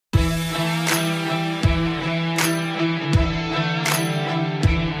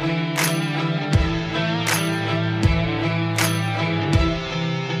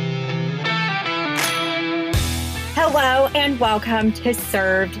and welcome to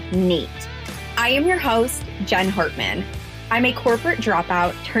Served Neat. I am your host, Jen Hartman. I'm a corporate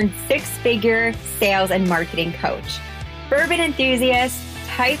dropout turned six-figure sales and marketing coach, bourbon enthusiast,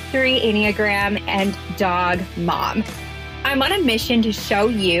 type 3 Enneagram, and dog mom. I'm on a mission to show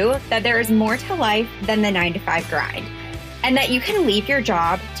you that there is more to life than the 9-to-5 grind, and that you can leave your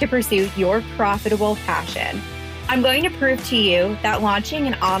job to pursue your profitable passion. I'm going to prove to you that launching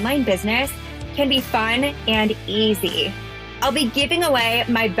an online business can be fun and easy. I'll be giving away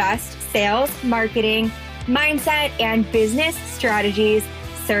my best sales, marketing, mindset, and business strategies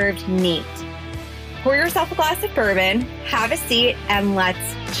served neat. Pour yourself a glass of bourbon, have a seat, and let's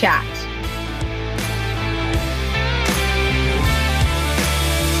chat.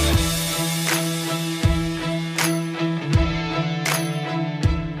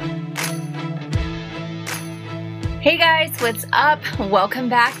 Hey guys, what's up? Welcome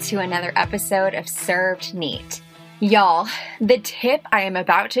back to another episode of Served Neat. Y'all, the tip I am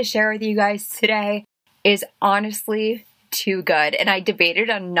about to share with you guys today is honestly too good, and I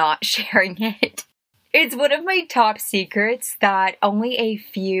debated on not sharing it. It's one of my top secrets that only a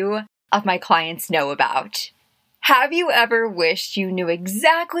few of my clients know about. Have you ever wished you knew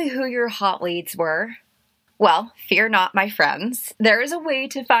exactly who your hot leads were? Well, fear not, my friends. There is a way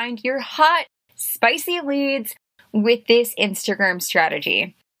to find your hot, spicy leads with this Instagram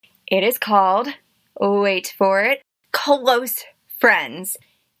strategy. It is called, wait for it, Close Friends.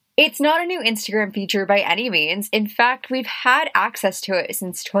 It's not a new Instagram feature by any means. In fact, we've had access to it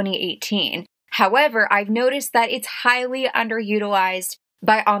since 2018. However, I've noticed that it's highly underutilized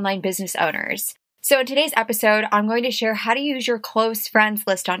by online business owners. So in today's episode, I'm going to share how to use your close friends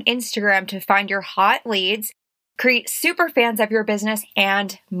list on Instagram to find your hot leads, create super fans of your business,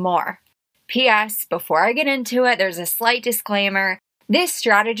 and more. P.S. Before I get into it, there's a slight disclaimer. This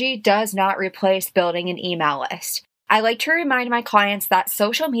strategy does not replace building an email list. I like to remind my clients that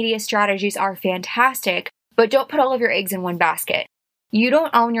social media strategies are fantastic, but don't put all of your eggs in one basket. You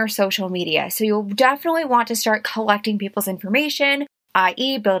don't own your social media, so you'll definitely want to start collecting people's information,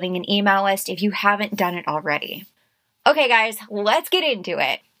 i.e. building an email list if you haven't done it already. Okay guys, let's get into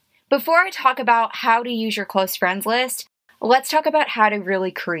it. Before I talk about how to use your close friends list, let's talk about how to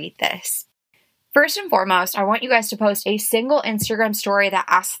really create this. First and foremost, I want you guys to post a single Instagram story that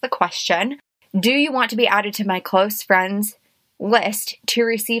asks the question, do you want to be added to my close friends list to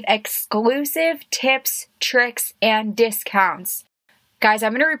receive exclusive tips, tricks, and discounts? Guys,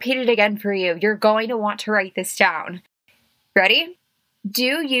 I'm going to repeat it again for you. You're going to want to write this down. Ready?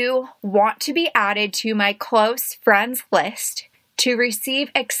 Do you want to be added to my close friends list to receive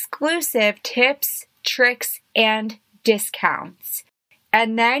exclusive tips, tricks, and discounts?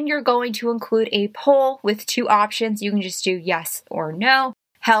 And then you're going to include a poll with two options. You can just do yes or no,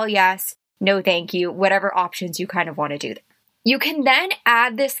 hell yes, no thank you, whatever options you kind of want to do there. You can then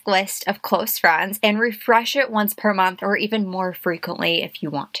add this list of close friends and refresh it once per month or even more frequently if you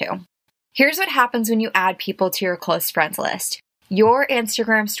want to. Here's what happens when you add people to your close friends list. Your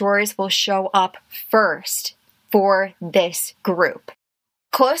Instagram stories will show up first for this group.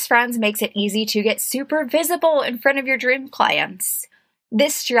 Close friends makes it easy to get super visible in front of your dream clients.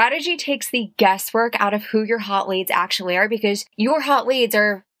 This strategy takes the guesswork out of who your hot leads actually are because your hot leads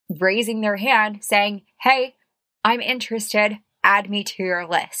are raising their hand saying, hey, I'm interested, add me to your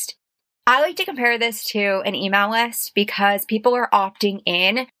list. I like to compare this to an email list because people are opting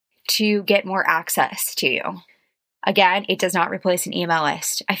in to get more access to you. Again, it does not replace an email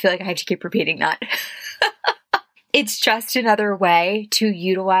list. I feel like I have to keep repeating that. It's just another way to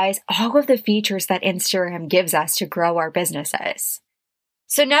utilize all of the features that Instagram gives us to grow our businesses.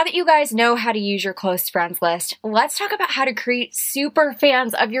 So now that you guys know how to use your close friends list, let's talk about how to create super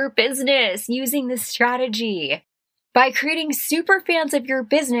fans of your business using this strategy. By creating super fans of your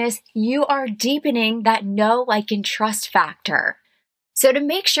business, you are deepening that know, like, and trust factor. So to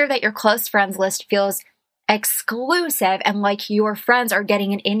make sure that your close friends list feels exclusive and like your friends are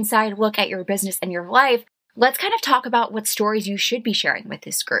getting an inside look at your business and your life, let's kind of talk about what stories you should be sharing with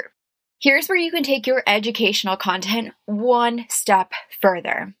this group. Here's where you can take your educational content one step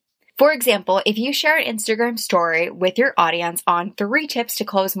further. For example, if you share an Instagram story with your audience on 3 tips to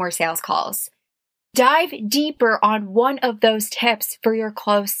close more sales calls, dive deeper on one of those tips for your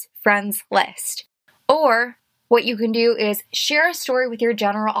close friends list. Or what you can do is share a story with your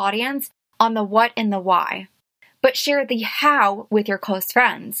general audience on the what and the why, but share the how with your close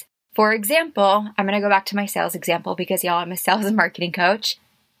friends. For example, I'm going to go back to my sales example because y'all, I'm a sales and marketing coach.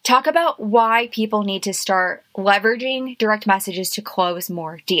 Talk about why people need to start leveraging direct messages to close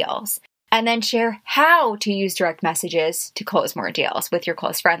more deals. And then share how to use direct messages to close more deals with your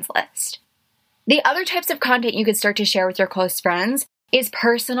close friends list. The other types of content you could start to share with your close friends is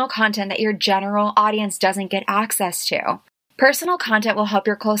personal content that your general audience doesn't get access to. Personal content will help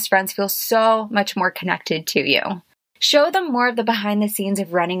your close friends feel so much more connected to you. Show them more of the behind the scenes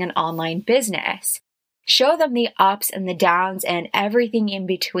of running an online business. Show them the ups and the downs and everything in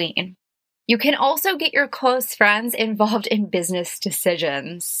between. You can also get your close friends involved in business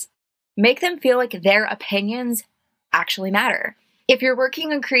decisions. Make them feel like their opinions actually matter. If you're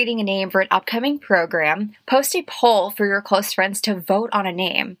working on creating a name for an upcoming program, post a poll for your close friends to vote on a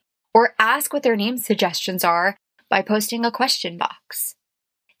name, or ask what their name suggestions are by posting a question box.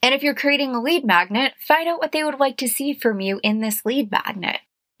 And if you're creating a lead magnet, find out what they would like to see from you in this lead magnet.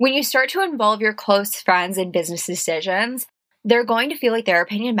 When you start to involve your close friends in business decisions, they're going to feel like their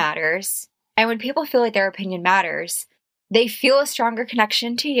opinion matters. And when people feel like their opinion matters, they feel a stronger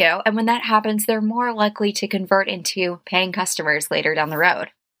connection to you. And when that happens, they're more likely to convert into paying customers later down the road.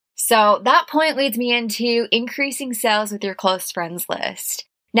 So that point leads me into increasing sales with your close friends list.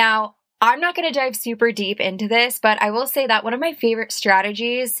 Now, I'm not going to dive super deep into this, but I will say that one of my favorite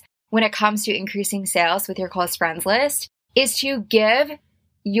strategies when it comes to increasing sales with your close friends list is to give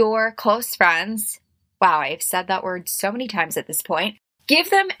your close friends, wow, I've said that word so many times at this point, give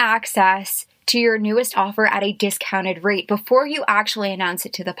them access to your newest offer at a discounted rate before you actually announce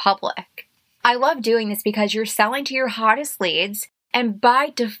it to the public. I love doing this because you're selling to your hottest leads, and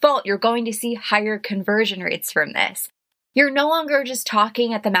by default, you're going to see higher conversion rates from this. You're no longer just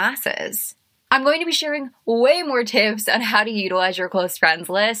talking at the masses. I'm going to be sharing way more tips on how to utilize your close friends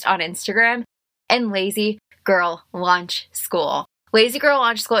list on Instagram and Lazy Girl Launch School. Lazy Girl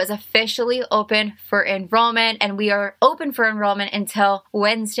Launch School is officially open for enrollment, and we are open for enrollment until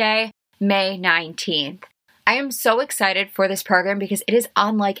Wednesday, May 19th. I am so excited for this program because it is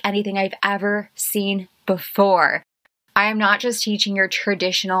unlike anything I've ever seen before. I am not just teaching your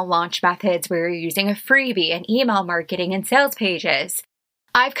traditional launch methods where you're using a freebie and email marketing and sales pages.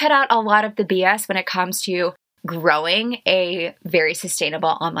 I've cut out a lot of the BS when it comes to growing a very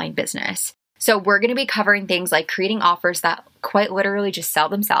sustainable online business. So we're going to be covering things like creating offers that quite literally just sell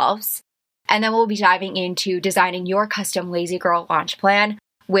themselves. And then we'll be diving into designing your custom Lazy Girl launch plan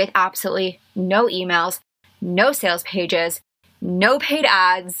with absolutely no emails, no sales pages, no paid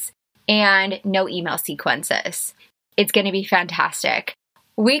ads, and no email sequences. It's going to be fantastic.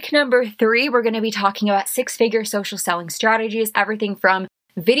 Week number 3, we're going to be talking about 6-figure social selling strategies, everything from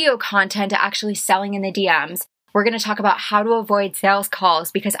video content to actually selling in the DMs. We're going to talk about how to avoid sales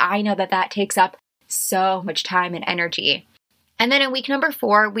calls because I know that takes up so much time and energy. And then in week number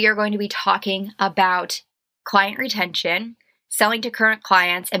 4, we are going to be talking about client retention, selling to current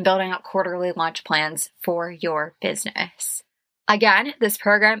clients, and building out quarterly launch plans for your business. Again, this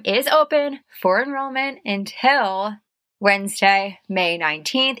program is open for enrollment until Wednesday, May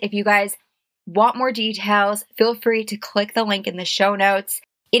 19th. If you guys want more details, feel free to click the link in the show notes.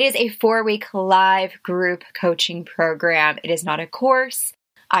 It is a 4-week live group coaching program. It is not a course.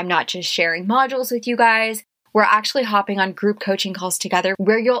 I'm not just sharing modules with you guys. We're actually hopping on group coaching calls together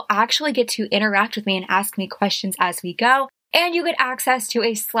where you'll actually get to interact with me and ask me questions as we go. And you get access to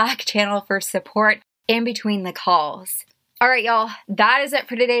a Slack channel for support in between the calls. All right, y'all, that is it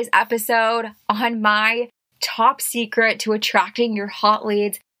for today's episode on my top secret to attracting your hot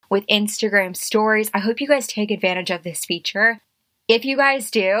leads with Instagram stories. I hope you guys take advantage of this feature. If you guys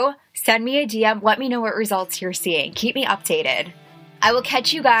do, send me a DM. Let me know what results you're seeing. Keep me updated. I will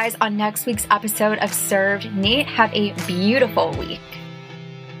catch you guys on next week's episode of Served Neat. Have a beautiful week.